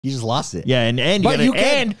You just lost it. Yeah, and you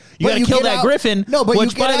gotta kill that griffin. No, but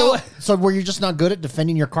which, by the way, so were you just not good at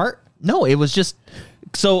defending your cart? No, it was just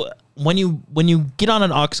so when you get on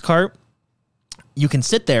an ox cart, you can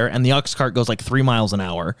sit there and the ox cart goes like 3 miles an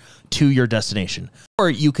hour to your destination.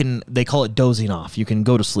 Or they call it dozing off. You can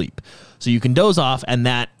go to sleep. So you can doze off, and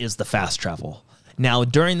that is the fast travel. Now,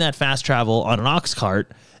 during that fast travel on an ox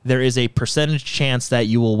cart, there is a percentage chance that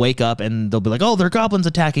you will wake up and they'll be like, oh, there are goblins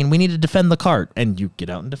attacking. We need to defend the cart. And you get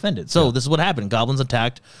out and defend it. So this is what happened. Goblins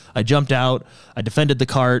attacked. I jumped out. I defended the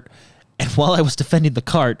cart. And while I was defending the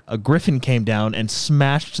cart, a griffin came down and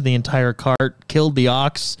smashed the entire cart, killed the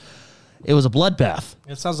ox. It was a bloodbath.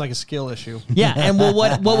 It sounds like a skill issue. Yeah, and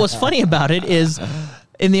what was funny about it is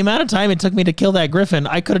in the amount of time it took me to kill that griffin,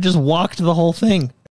 I could have just walked the whole thing.